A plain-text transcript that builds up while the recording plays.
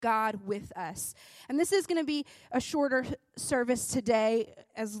God with us. And this is going to be a shorter service today,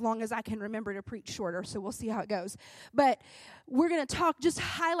 as long as I can remember to preach shorter, so we'll see how it goes. But we're going to just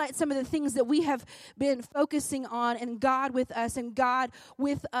highlight some of the things that we have been focusing on in God with us. And God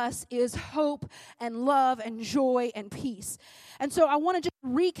with us is hope and love and joy and peace. And so I want to just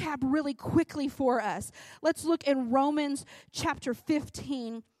recap really quickly for us. Let's look in Romans chapter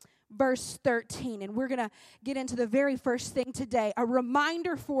 15, verse 13, and we're going to get into the very first thing today, a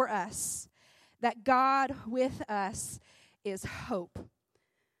reminder for us that God with us is hope.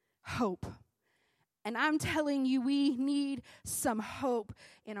 Hope. And I'm telling you, we need some hope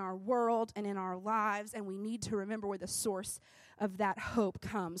in our world and in our lives, and we need to remember where the source of that hope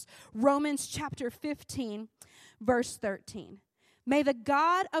comes. Romans chapter 15, verse 13. May the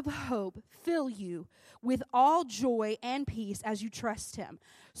God of hope fill you with all joy and peace as you trust him,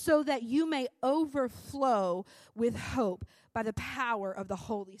 so that you may overflow with hope by the power of the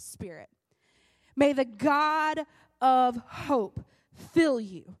Holy Spirit. May the God of hope fill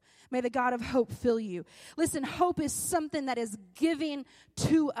you. May the God of hope fill you. Listen, hope is something that is given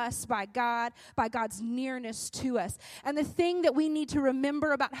to us by God, by God's nearness to us. And the thing that we need to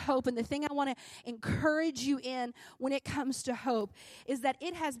remember about hope, and the thing I want to encourage you in when it comes to hope, is that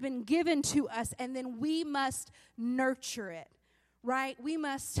it has been given to us, and then we must nurture it. Right? We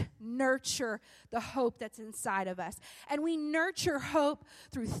must nurture the hope that's inside of us. And we nurture hope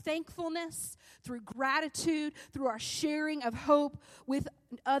through thankfulness, through gratitude, through our sharing of hope with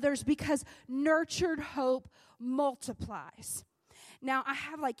others, because nurtured hope multiplies. Now, I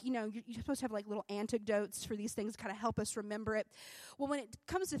have you're supposed to have little anecdotes for these things to kind of help us remember it. Well, when it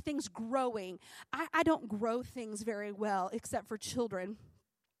comes to things growing, I don't grow things very well, except for children.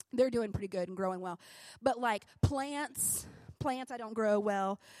 They're doing pretty good and growing well. But plants I don't grow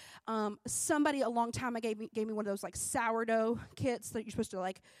well. Somebody a long time ago gave me one of those sourdough kits that you're supposed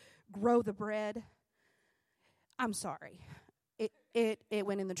to grow the bread. I'm sorry. It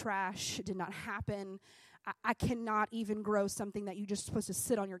went in the trash. It did not happen. I cannot even grow something that you're just supposed to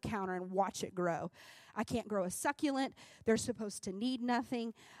sit on your counter and watch it grow. I can't grow a succulent. They're supposed to need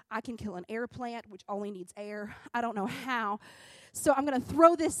nothing. I can kill an air plant, which only needs air. I don't know how. So I'm going to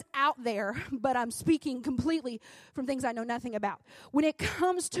throw this out there, but I'm speaking completely from things I know nothing about. When it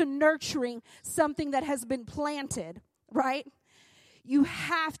comes to nurturing something that has been planted, right, you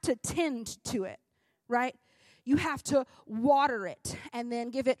have to tend to it, right? You have to water it and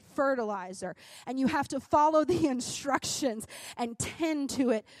then give it fertilizer. And you have to follow the instructions and tend to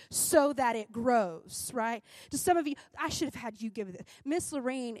it so that it grows, right? To some of you, I should have had you give it. Miss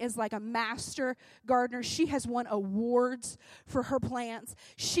Lorraine is a master gardener. She has won awards for her plants.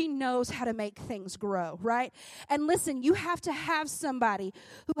 She knows how to make things grow, right? And listen, you have to have somebody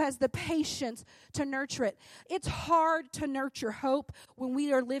who has the patience to nurture it. It's hard to nurture hope when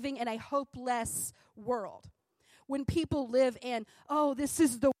we are living in a hopeless world. When people live in, this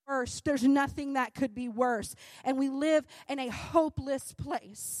is the worst. There's nothing that could be worse. And we live in a hopeless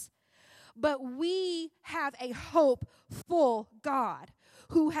place. But we have a hopeful God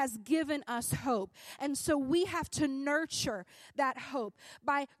who has given us hope. And so we have to nurture that hope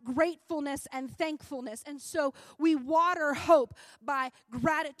by gratefulness and thankfulness. And so we water hope by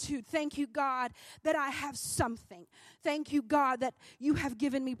gratitude. Thank you, God, that I have something. Thank you, God, that you have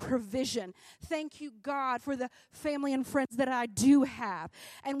given me provision. Thank you, God, for the family and friends that I do have.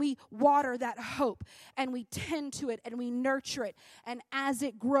 And we water that hope, and we tend to it, and we nurture it. And as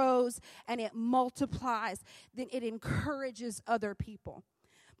it grows and it multiplies, then it encourages other people.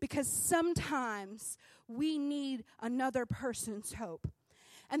 Because sometimes we need another person's hope.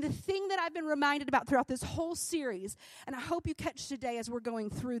 And the thing that I've been reminded about throughout this whole series, and I hope you catch today as we're going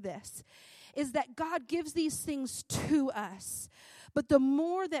through this, is that God gives these things to us. But the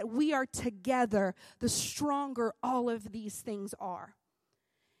more that we are together, the stronger all of these things are.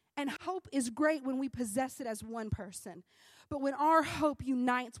 And hope is great when we possess it as one person. But when our hope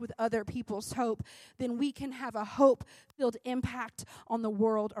unites with other people's hope, then we can have a hope-filled impact on the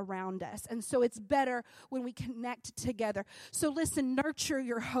world around us. And so it's better when we connect together. So listen, nurture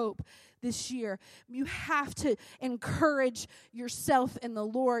your hope this year. You have to encourage yourself in the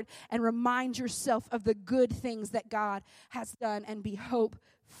Lord and remind yourself of the good things that God has done and be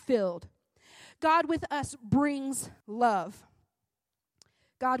hope-filled. God with us brings love.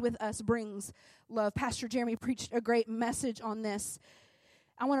 God with us brings love. Pastor Jeremy preached a great message on this.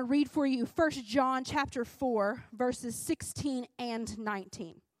 I want to read for you 1 John chapter 4, verses 16 and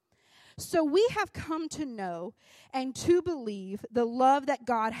 19. So we have come to know and to believe the love that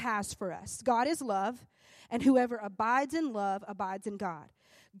God has for us. God is love, and whoever abides in love abides in God.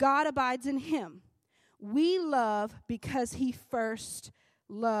 God abides in him. We love because he first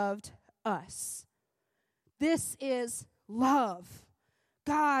loved us. This is love.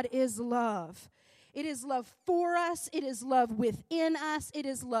 God is love. It is love for us. It is love within us. It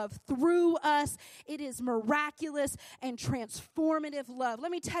is love through us. It is miraculous and transformative love. Let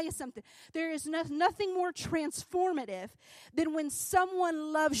me tell you something. There is nothing more transformative than when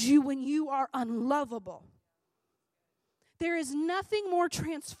someone loves you when you are unlovable. There is nothing more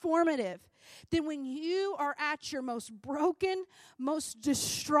transformative than when you are at your most broken, most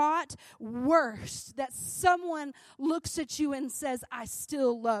distraught, worst, that someone looks at you and says, I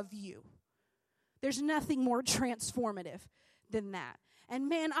still love you. There's nothing more transformative than that. And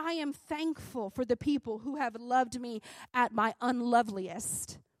man, I am thankful for the people who have loved me at my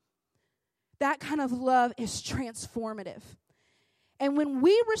unloveliest. That kind of love is transformative. And when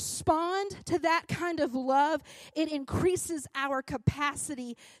we respond to that kind of love, it increases our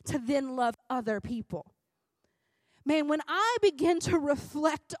capacity to then love other people. Man, when I begin to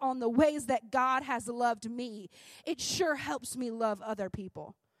reflect on the ways that God has loved me, it sure helps me love other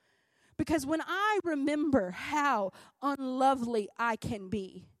people. Because when I remember how unlovely I can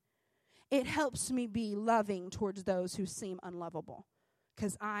be, it helps me be loving towards those who seem unlovable,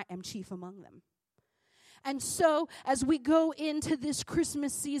 because I am chief among them. And so as we go into this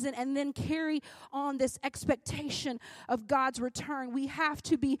Christmas season and then carry on this expectation of God's return, we have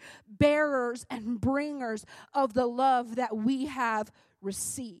to be bearers and bringers of the love that we have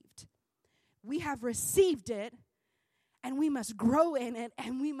received. We have received it, and we must grow in it,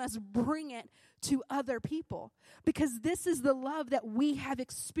 and we must bring it to other people, because this is the love that we have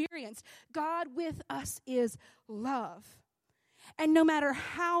experienced. God with us is love. And no matter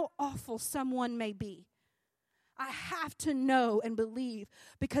how awful someone may be, I have to know and believe,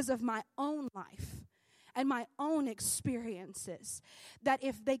 because of my own life and my own experiences, that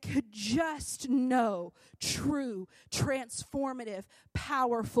if they could just know true, transformative,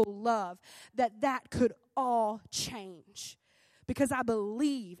 powerful love, that could all change. Because I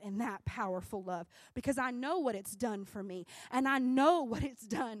believe in that powerful love. Because I know what it's done for me. And I know what it's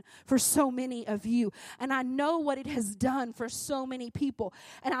done for so many of you. And I know what it has done for so many people.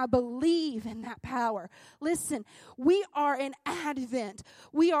 And I believe in that power. Listen, we are in Advent.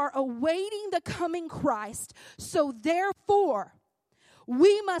 We are awaiting the coming Christ. So therefore,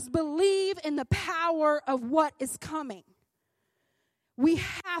 we must believe in the power of what is coming. We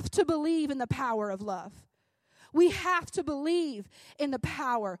have to believe in the power of love. We have to believe in the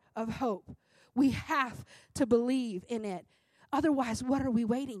power of hope. We have to believe in it. Otherwise, what are we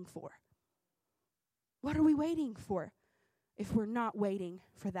waiting for? What are we waiting for if we're not waiting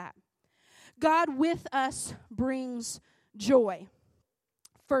for that? God with us brings joy.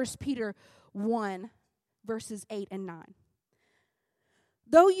 1 Peter 1, verses 8 and 9.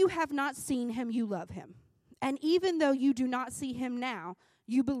 Though you have not seen him, you love him. And even though you do not see him now,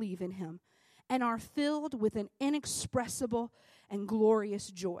 you believe in him, and are filled with an inexpressible and glorious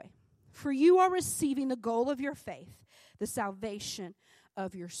joy. For you are receiving the goal of your faith, the salvation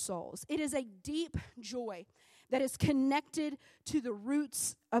of your souls. It is a deep joy that is connected to the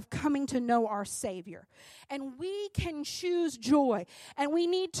roots of coming to know our Savior. And we can choose joy. And we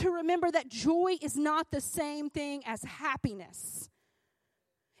need to remember that joy is not the same thing as happiness.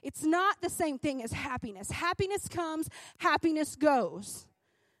 It's not the same thing as happiness. Happiness comes, happiness goes.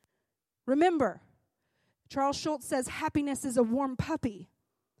 Remember, Charles Schultz says happiness is a warm puppy.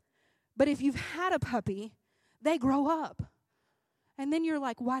 But if you've had a puppy, they grow up. And then you're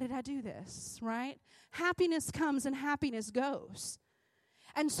like, why did I do this, right? Happiness comes and happiness goes.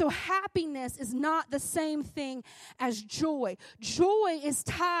 And so happiness is not the same thing as joy. Joy is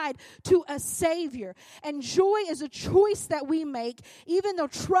tied to a Savior. And joy is a choice that we make, even though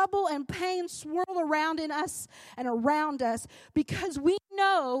trouble and pain swirl around in us and around us, because we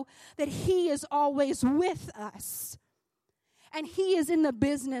know that He is always with us. And He is in the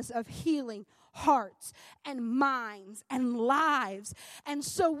business of healing hearts and minds and lives. And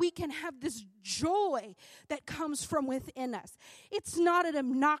so we can have this joy that comes from within us. It's not an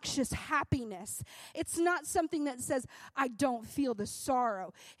obnoxious happiness. It's not something that says, I don't feel the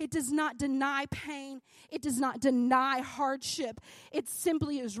sorrow. It does not deny pain. It does not deny hardship. It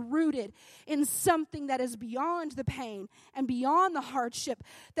simply is rooted in something that is beyond the pain and beyond the hardship,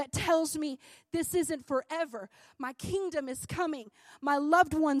 that tells me this isn't forever. My kingdom is coming. My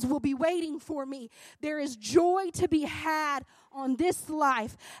loved ones will be waiting for me. There is joy to be had on this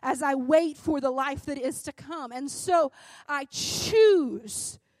life as I wait for the life that is to come. And so I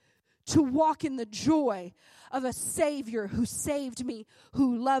choose to walk in the joy of a Savior who saved me,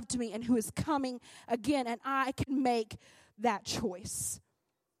 who loved me, and who is coming again. And I can make that choice.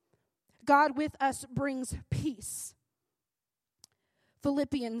 God with us brings peace.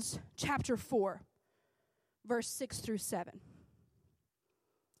 Philippians chapter 4, verse 6 through 7.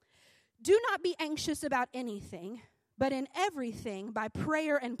 Do not be anxious about anything, but in everything, by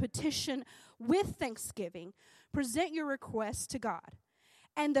prayer and petition with thanksgiving, present your requests to God.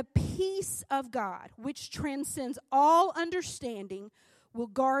 And the peace of God, which transcends all understanding, will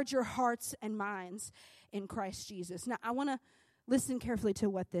guard your hearts and minds in Christ Jesus. Now, I want to listen carefully to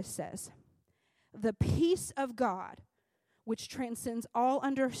what this says. The peace of God, which transcends all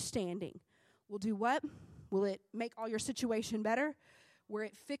understanding, will do what? Will it make all your situation better? Will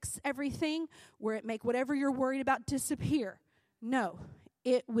it fix everything? Will it make whatever you're worried about disappear? No,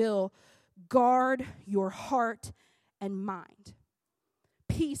 it will guard your heart and mind.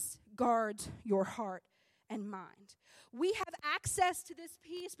 Peace guards your heart and mind. We have access to this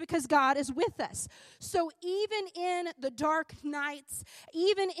peace because God is with us. So even in the dark nights,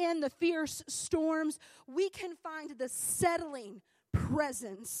 even in the fierce storms, we can find the settling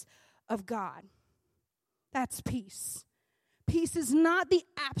presence of God. That's peace. Peace is not the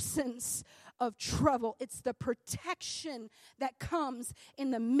absence of trouble. It's the protection that comes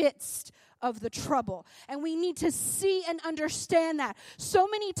in the midst of the trouble. And we need to see and understand that. So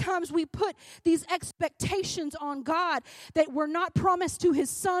many times we put these expectations on God that were not promised to his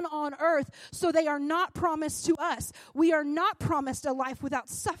son on earth, so they are not promised to us. We are not promised a life without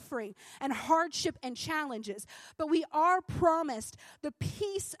suffering and hardship and challenges, but we are promised the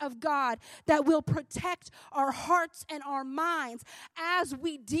peace of God that will protect our hearts and our minds as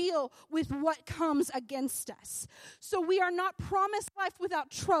we deal with what comes against us. So we are not promised life without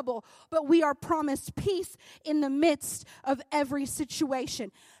trouble, but we are promised peace in the midst of every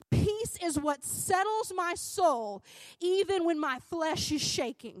situation. Peace is what settles my soul even when my flesh is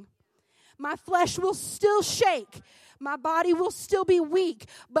shaking. My flesh will still shake. My body will still be weak,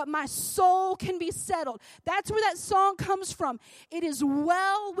 but my soul can be settled. That's where that song comes from. It is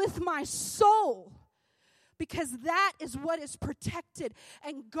well with my soul, because that is what is protected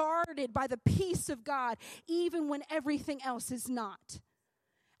and guarded by the peace of God, even when everything else is not.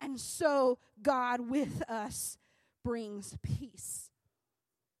 And so God with us brings peace.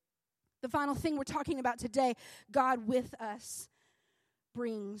 The final thing we're talking about today, God with us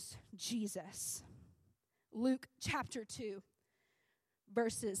brings Jesus. Luke chapter 2,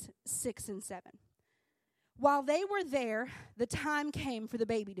 verses 6 and 7. While they were there, the time came for the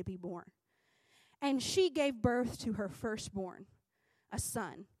baby to be born. And she gave birth to her firstborn, a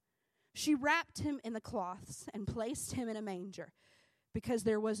son. She wrapped him in the cloths and placed him in a manger, because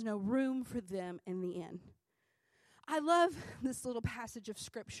there was no room for them in the inn. I love this little passage of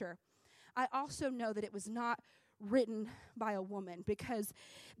Scripture. I also know that it was not written by a woman, because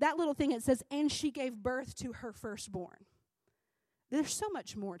that little thing, it says, and she gave birth to her firstborn. There's so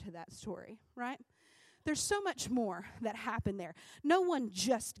much more to that story, right? There's so much more that happened there. No one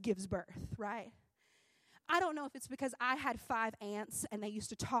just gives birth, right? I don't know if it's because I had 5 aunts and they used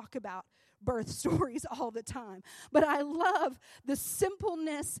to talk about birth stories all the time, but I love the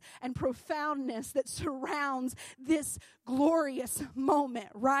simpleness and profoundness that surrounds this glorious moment,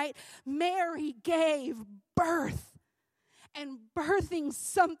 right? Mary gave birth. And birthing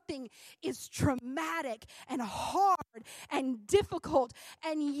something is traumatic and hard and difficult,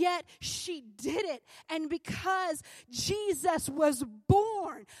 and yet she did it. And because Jesus was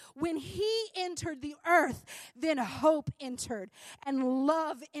born, when he entered the earth, then hope entered, and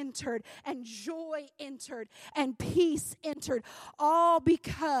love entered, and joy entered, and peace entered, all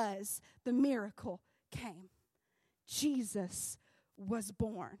because the miracle came. Jesus was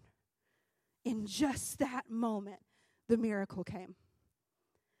born. In just that moment, the miracle came.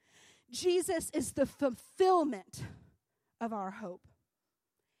 Jesus is the fulfillment of our hope.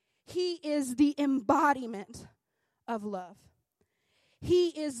 He is the embodiment of love. He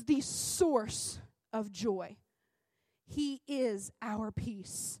is the source of joy. He is our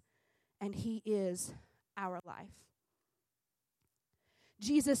peace, and he is our life.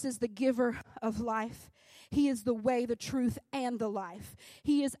 Jesus is the giver of life. He is the way, the truth, and the life.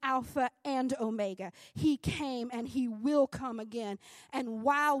 He is Alpha and Omega. He came and he will come again. And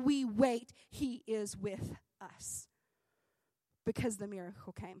while we wait, he is with us. Because the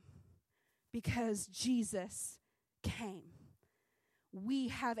miracle came. Because Jesus came. We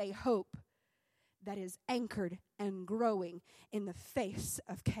have a hope that is anchored and growing in the face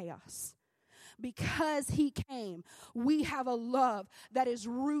of chaos. Because he came, we have a love that is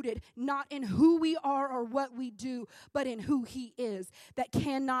rooted not in who we are or what we do, but in who he is, that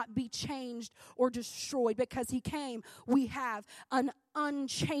cannot be changed or destroyed. Because he came, we have an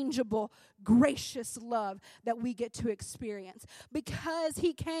unchangeable, gracious love that we get to experience. Because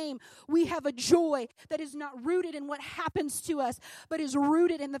he came, we have a joy that is not rooted in what happens to us, but is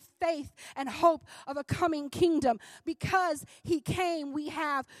rooted in the faith and hope of a coming kingdom. Because he came, we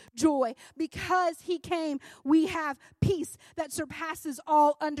have joy. Because he came, we have peace that surpasses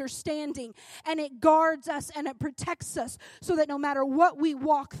all understanding. And it guards us and it protects us so that no matter what we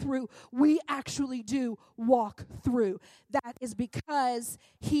walk through, we actually do walk through. That is because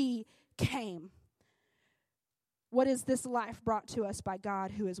he came. What is this life brought to us by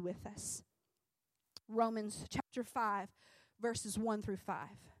God who is with us? Romans chapter 5, verses 1 through 5.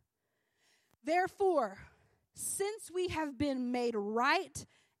 Therefore, since we have been made right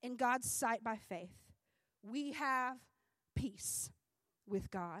in God's sight by faith, we have peace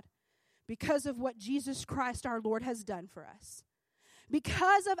with God because of what Jesus Christ our Lord has done for us.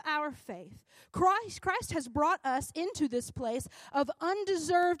 Because of our faith, Christ has brought us into this place of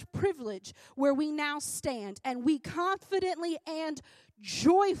undeserved privilege where we now stand, and we confidently and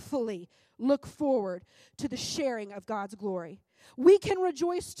joyfully look forward to the sharing of God's glory. We can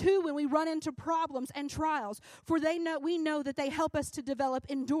rejoice too when we run into problems and trials, for we know that they help us to develop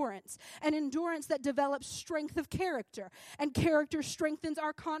endurance, and endurance that develops strength of character, and character strengthens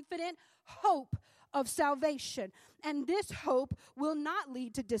our confident hope of salvation. And this hope will not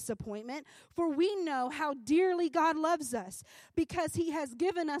lead to disappointment, for we know how dearly God loves us, because he has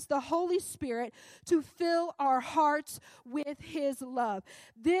given us the Holy Spirit to fill our hearts with his love.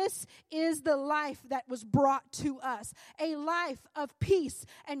 This is the life that was brought to us, a life of peace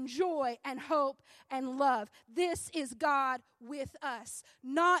and joy and hope and love. This is God with us,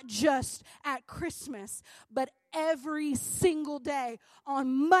 not just at Christmas, but every single day.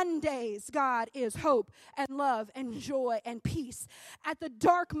 On Mondays, God is hope and love and joy and peace. At the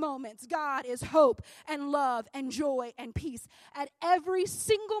dark moments, God is hope and love and joy and peace. At every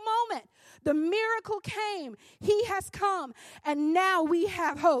single moment, the miracle came. He has come, and now we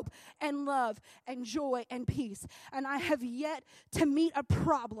have hope and love and joy and peace. And I have yet to meet a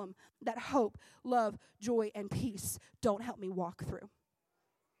problem that hope, love, joy, and peace don't help me walk through.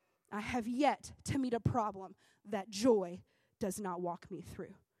 I have yet to meet a problem that joy does not walk me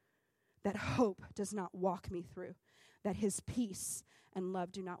through, that hope does not walk me through, that his peace and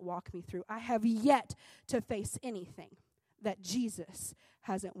love do not walk me through. I have yet to face anything that Jesus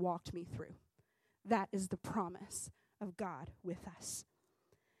hasn't walked me through. That is the promise of God with us.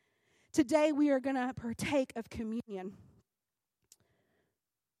 Today we are going to partake of communion.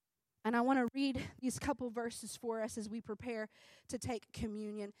 And I want to read these couple verses for us as we prepare to take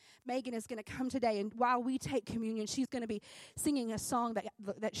communion. Megan is going to come today, and while we take communion, she's going to be singing a song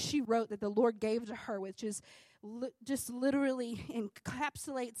that she wrote that the Lord gave to her, which is just literally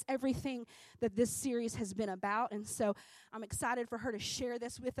encapsulates everything that this series has been about. And so I'm excited for her to share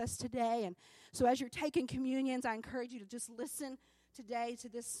this with us today. And so as you're taking communions, I encourage you to just listen today to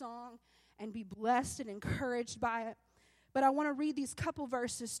this song and be blessed and encouraged by it. But I want to read these couple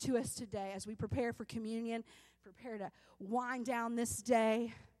verses to us today as we prepare for communion, prepare to wind down this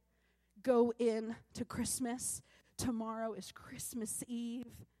day, go into Christmas. Tomorrow is Christmas Eve.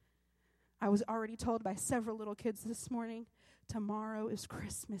 I was already told by several little kids this morning, tomorrow is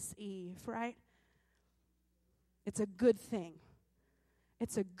Christmas Eve, right? It's a good thing.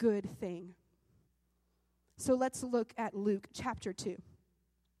 It's a good thing. So let's look at Luke chapter 2.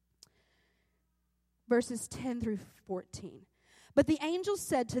 Verses 10 through 14. But the angel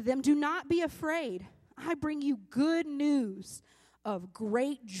said to them, "Do not be afraid. I bring you good news of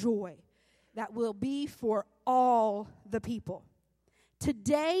great joy that will be for all the people.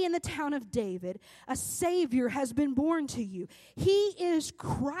 Today in the town of David, a Savior has been born to you. He is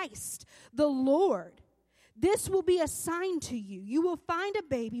Christ the Lord. This will be a sign to you. You will find a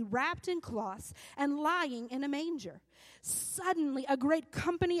baby wrapped in cloths and lying in a manger." Suddenly, a great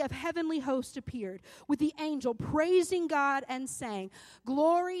company of heavenly hosts appeared with the angel, praising God and saying,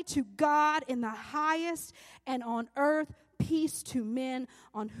 "Glory to God in the highest, and on earth peace to men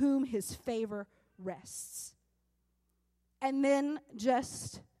on whom his favor rests." And then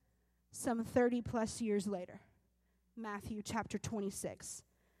just some 30 plus years later, Matthew chapter 26,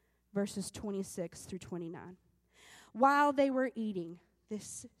 verses 26 through 29. While they were eating,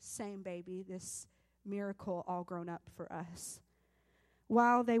 this same baby, this miracle all grown up for us.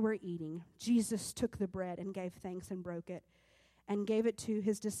 While they were eating, Jesus took the bread and gave thanks and broke it and gave it to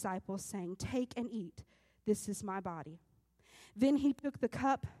his disciples, saying, "Take and eat. This is my body." Then he took the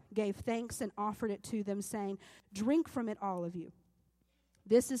cup, gave thanks, and offered it to them, saying, "Drink from it, all of you.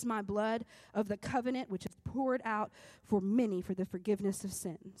 This is my blood of the covenant, which is poured out for many for the forgiveness of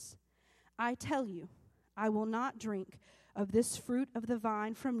sins. I tell you, I will not drink of this fruit of the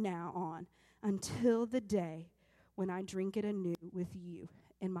vine from now on until the day when I drink it anew with you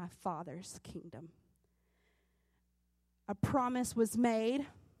in my Father's kingdom. A promise was made,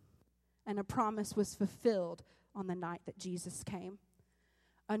 and a promise was fulfilled on the night that Jesus came.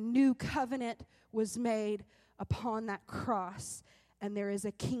 A new covenant was made upon that cross, and there is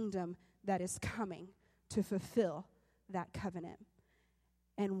a kingdom that is coming to fulfill that covenant.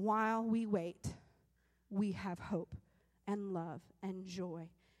 And while we wait, we have hope and love and joy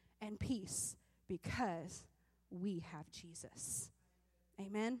and peace because we have Jesus.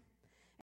 Amen.